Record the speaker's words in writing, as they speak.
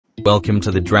Welcome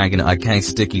to the DragonIK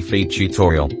Sticky Feet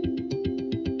tutorial.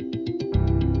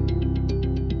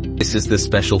 This is the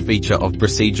special feature of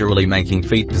procedurally making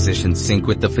feet positions sync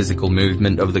with the physical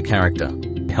movement of the character.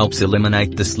 It helps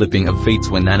eliminate the slipping of feet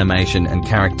when animation and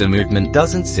character movement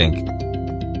doesn't sync.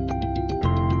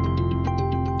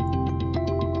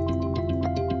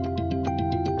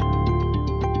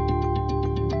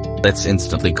 Let's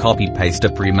instantly copy-paste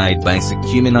a pre-made basic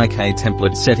DragonIK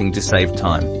template setting to save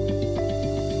time.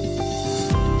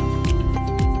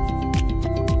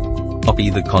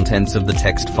 Copy the contents of the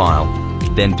text file,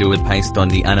 then do a paste on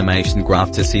the animation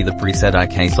graph to see the preset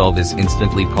IK solvers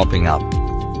instantly popping up.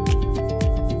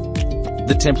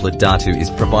 The template data is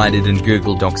provided in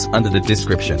Google Docs under the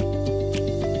description.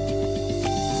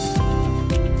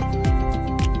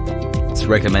 It's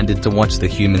recommended to watch the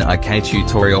DragonIK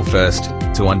tutorial first,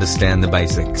 to understand the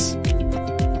basics.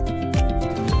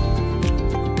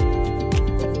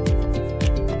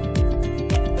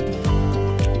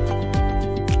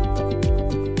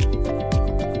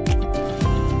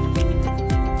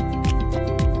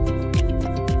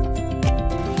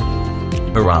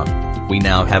 Hurrah! We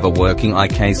now have a working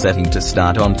IK setting to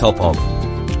start on top of.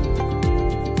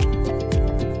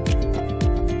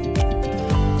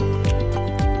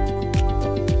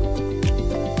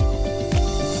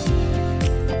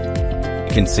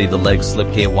 You can see the leg slip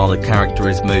here while the character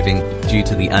is moving, due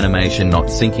to the animation not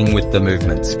syncing with the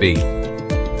movement speed.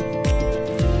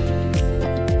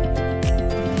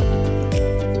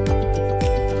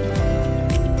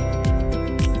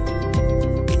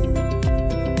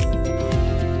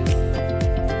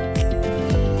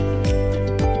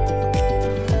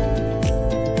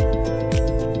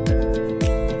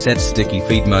 Set sticky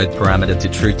feet mode parameter to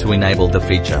true to enable the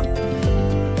feature.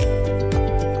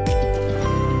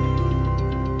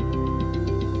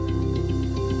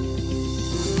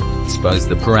 Expose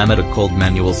the parameter called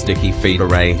manual sticky feet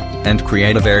array, and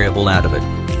create a variable out of it.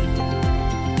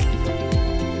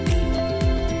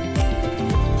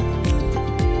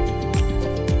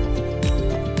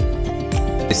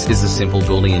 This is a simple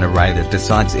Boolean array that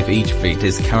decides if each feet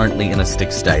is currently in a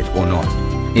stick state or not.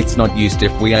 It's not used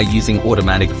if we are using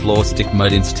automatic floor stick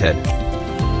mode instead.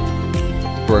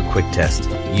 For a quick test,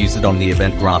 use it on the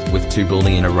event graph with two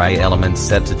Boolean array elements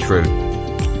set to true.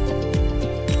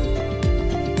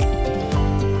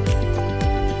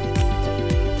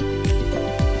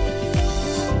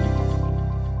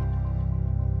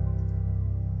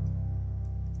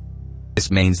 This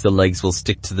means the legs will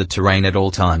stick to the terrain at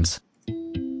all times.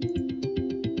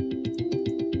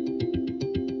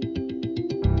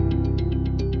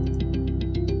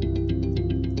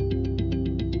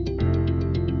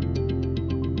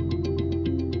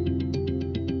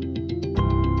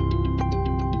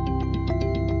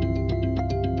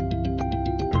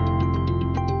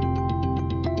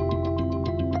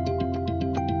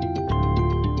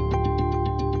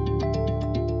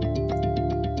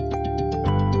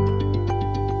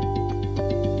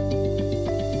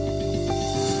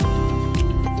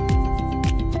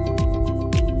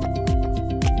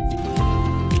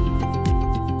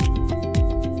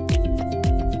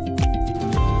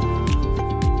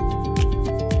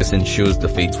 This ensures the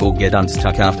feet will get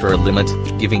unstuck after a limit,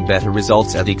 giving better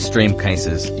results at extreme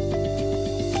cases.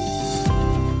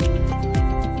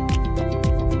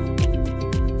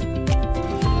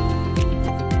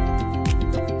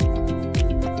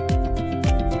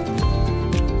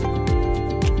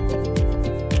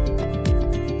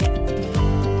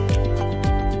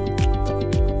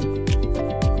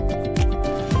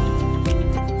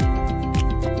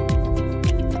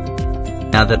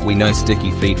 Now that we know sticky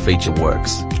feet feature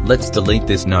works, let's delete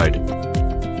this node.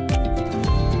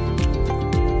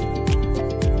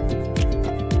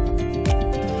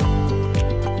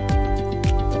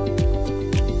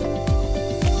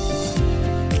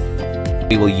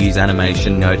 We will use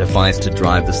animation notifiers to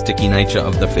drive the sticky nature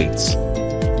of the feet.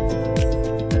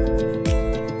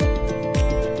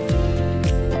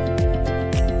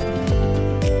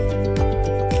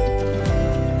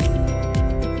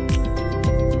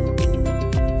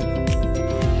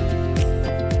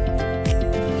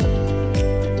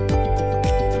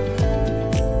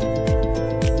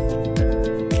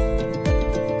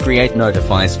 Create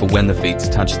notifiers for when the feet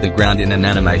touch the ground in an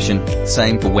animation,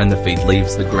 same for when the feet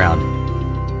leaves the ground.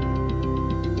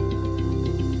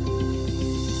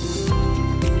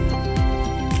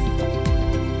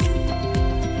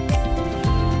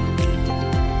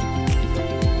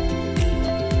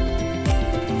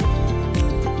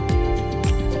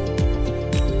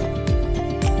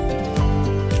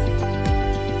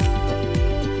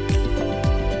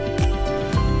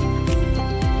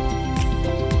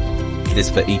 this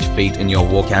for each feat in your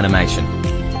walk animation.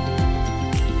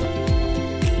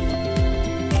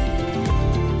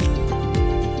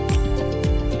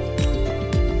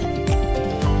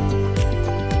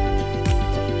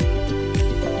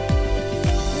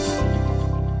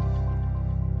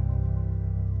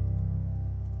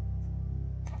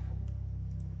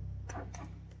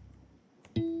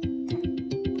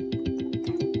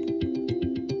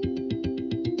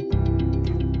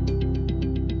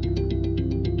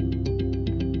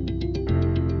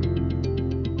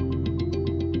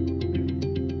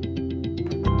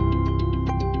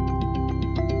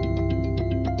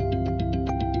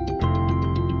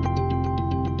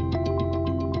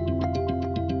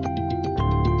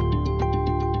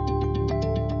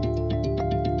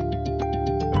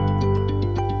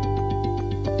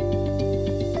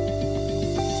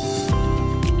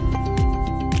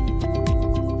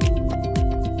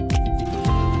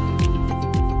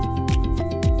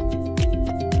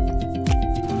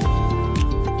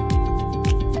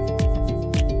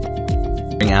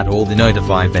 Bring out all the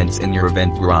notify events in your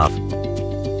event graph.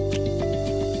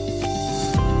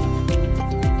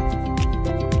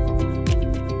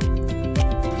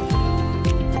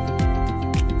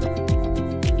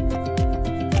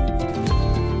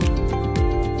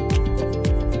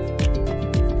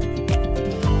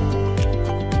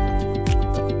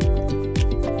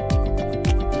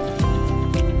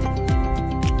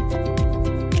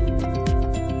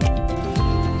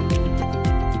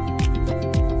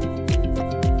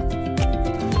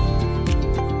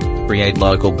 Create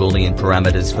local Boolean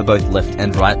parameters for both left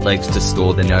and right legs to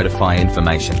store the notify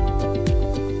information.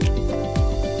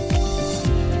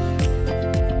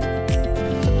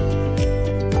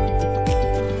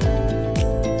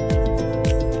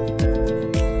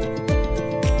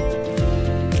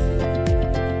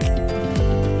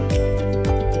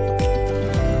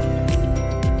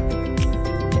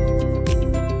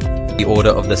 The order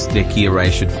of the sticky array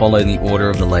should follow the order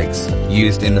of the legs,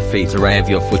 used in the feet array of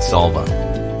your foot solver.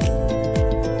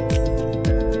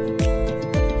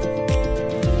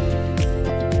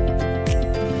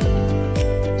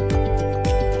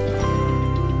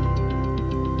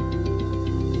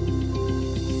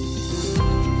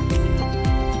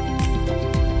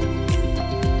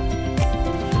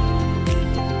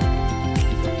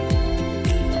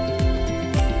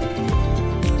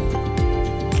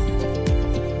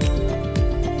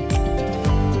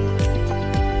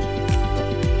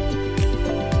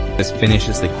 This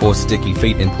finishes the core sticky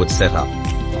feet input setup.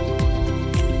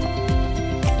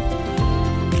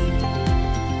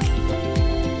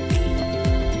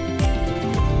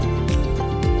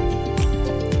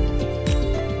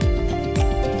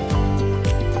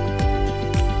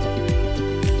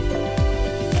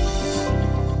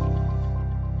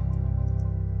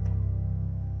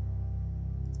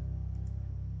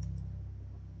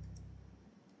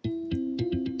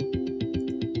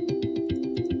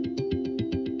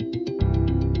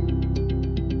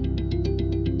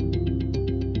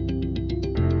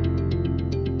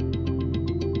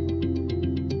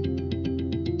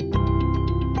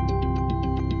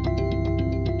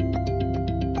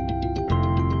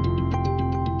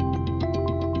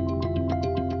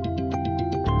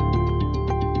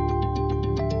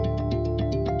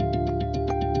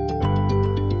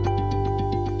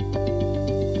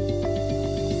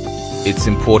 It's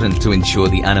important to ensure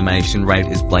the animation rate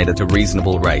is played at a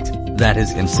reasonable rate, that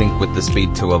is in sync with the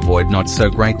speed to avoid not so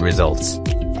great results.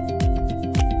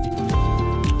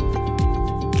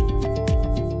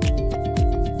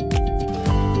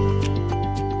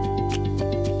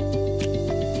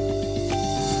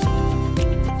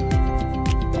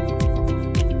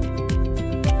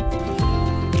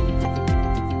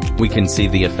 We can see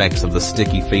the effects of the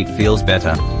sticky feet feels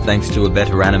better, thanks to a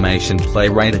better animation play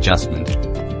rate adjustment.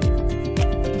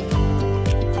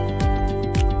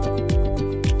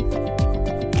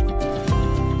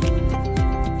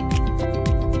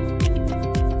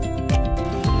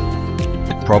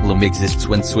 The problem exists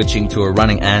when switching to a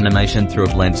running animation through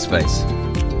a blend space.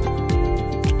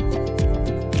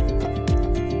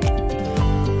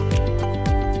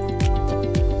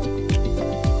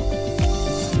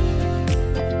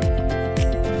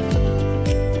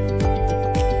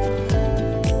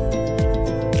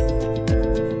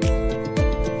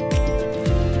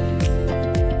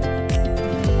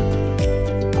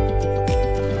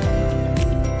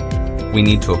 We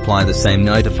need to apply the same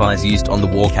notifiers used on the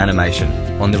walk animation,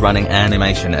 on the running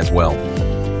animation as well.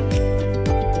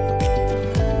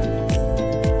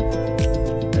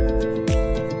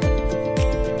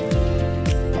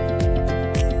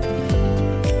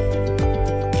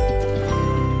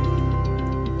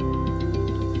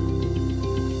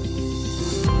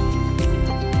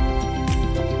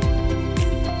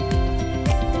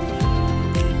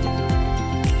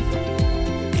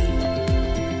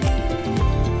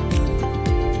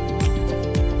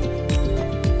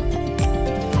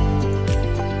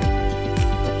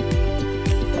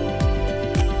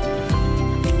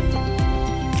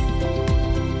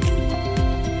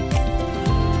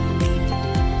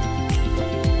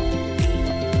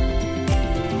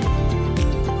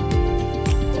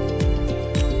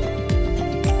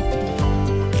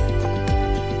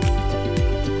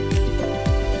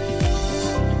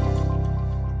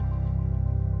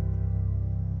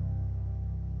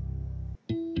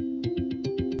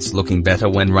 it's looking better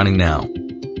when running now.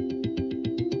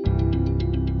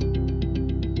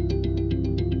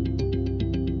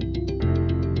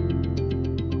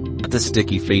 The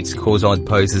sticky feet cause odd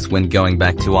poses when going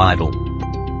back to idle.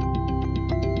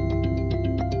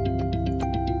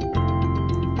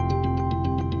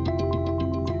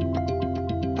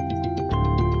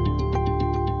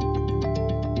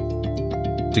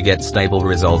 To get stable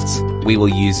results, we will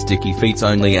use sticky feet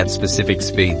only at specific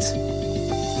speeds.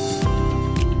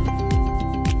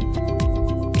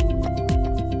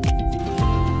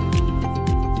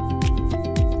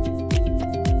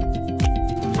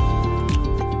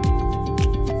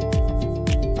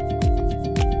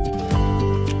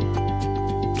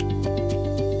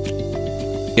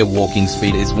 Here walking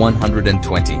speed is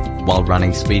 120, while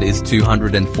running speed is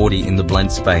 240 in the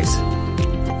blend space.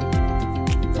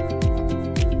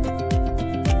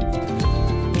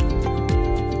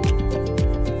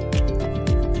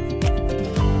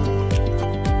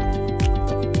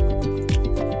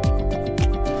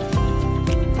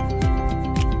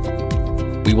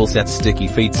 We will set sticky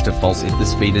feet to false if the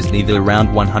speed is neither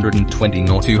around 120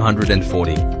 nor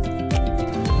 240.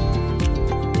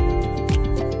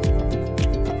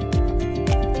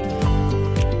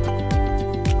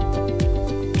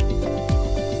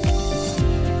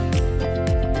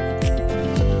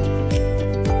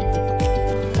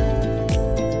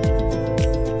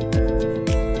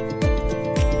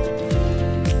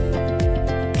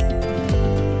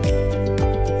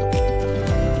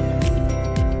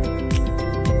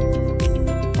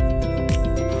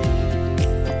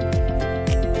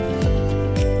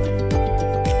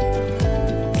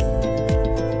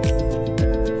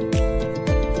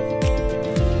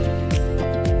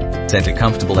 Set a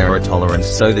comfortable error tolerance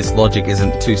so this logic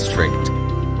isn't too strict.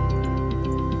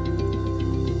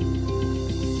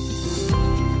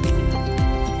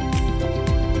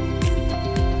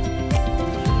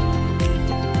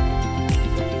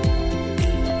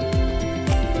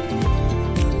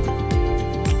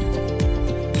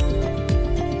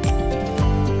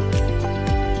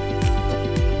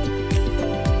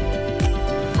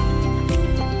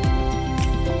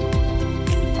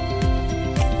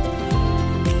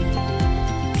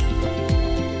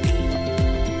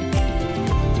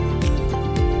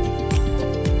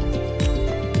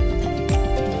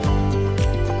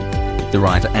 The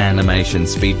right animation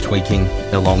speed tweaking,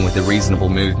 along with a reasonable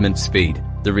movement speed,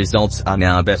 the results are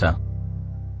now better.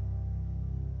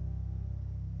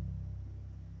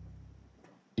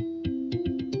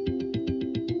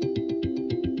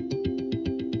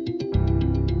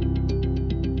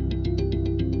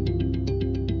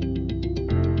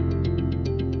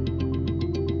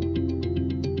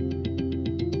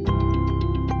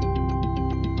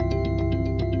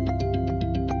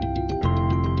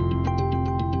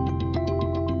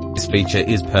 This feature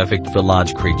is perfect for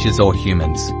large creatures or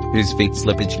humans, whose feet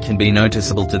slippage can be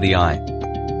noticeable to the eye.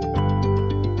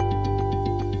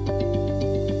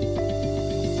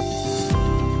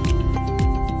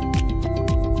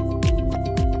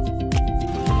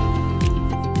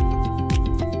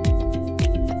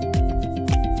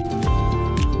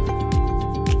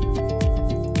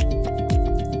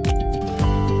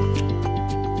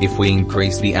 If we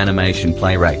increase the animation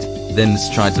play rate, then the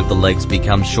strides of the legs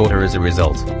become shorter as a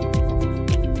result.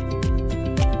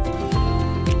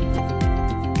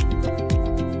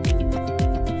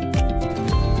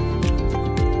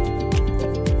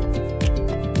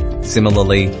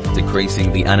 Similarly,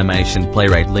 decreasing the animation play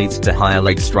rate leads to higher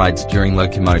leg strides during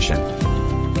locomotion.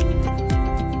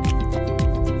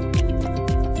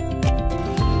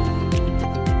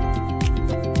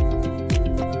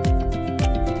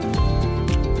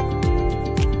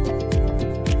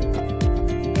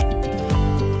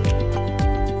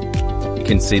 You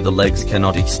can see the legs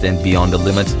cannot extend beyond a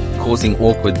limit, causing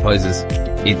awkward poses.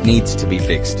 It needs to be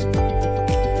fixed.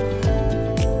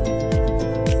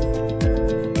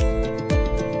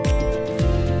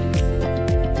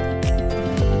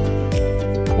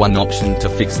 One option to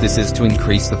fix this is to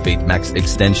increase the feet max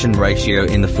extension ratio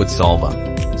in the foot solver.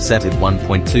 Set it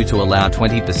 1.2 to allow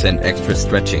 20% extra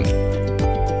stretching.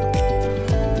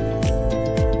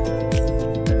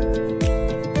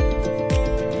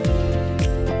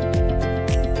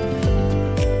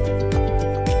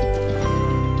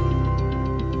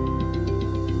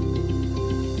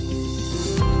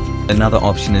 Another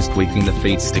option is tweaking the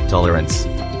feet stick tolerance.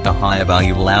 A higher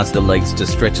value allows the legs to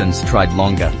stretch and stride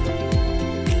longer.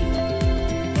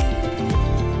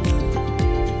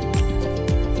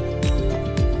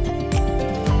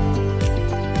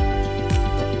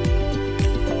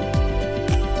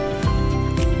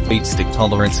 Feet stick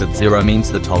tolerance at 0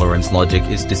 means the tolerance logic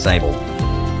is disabled.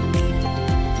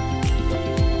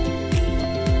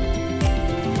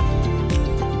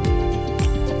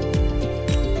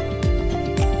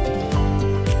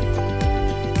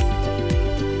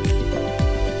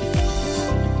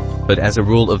 but as a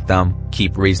rule of thumb,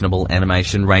 keep reasonable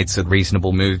animation rates at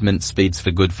reasonable movement speeds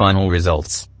for good final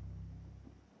results.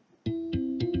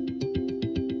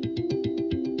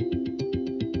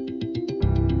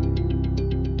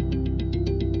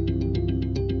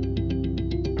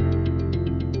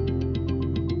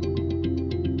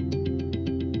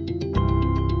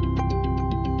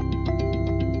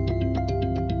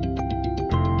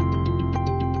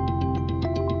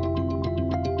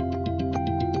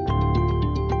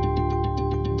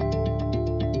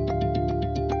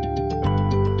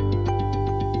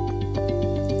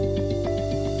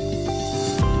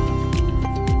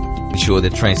 Ensure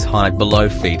the trace height below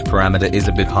feet parameter is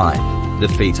a bit high. The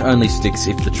feet only sticks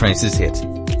if the trace is hit.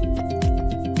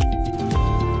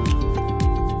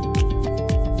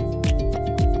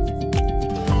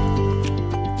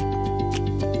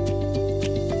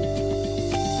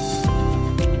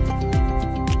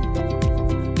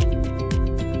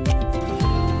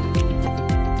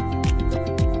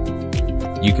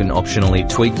 You can optionally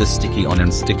tweak the sticky on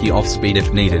and sticky off speed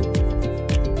if needed.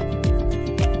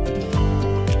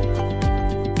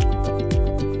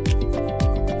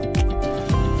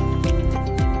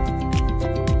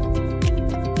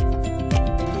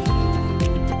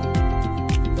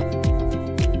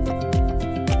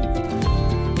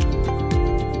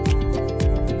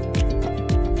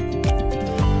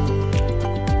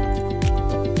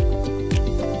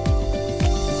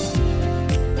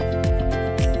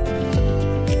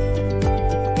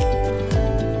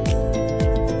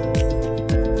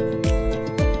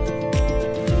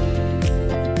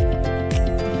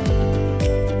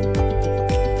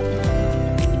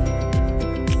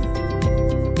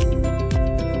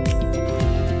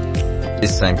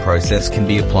 This same process can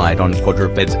be applied on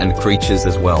quadrupeds and creatures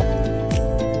as well.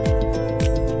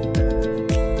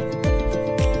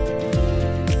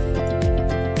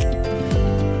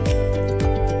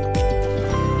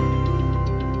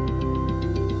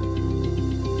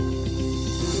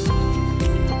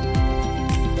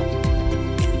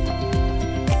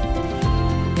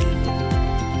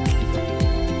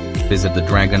 Visit the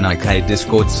DragonIK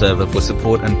Discord server for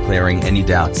support and clearing any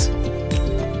doubts.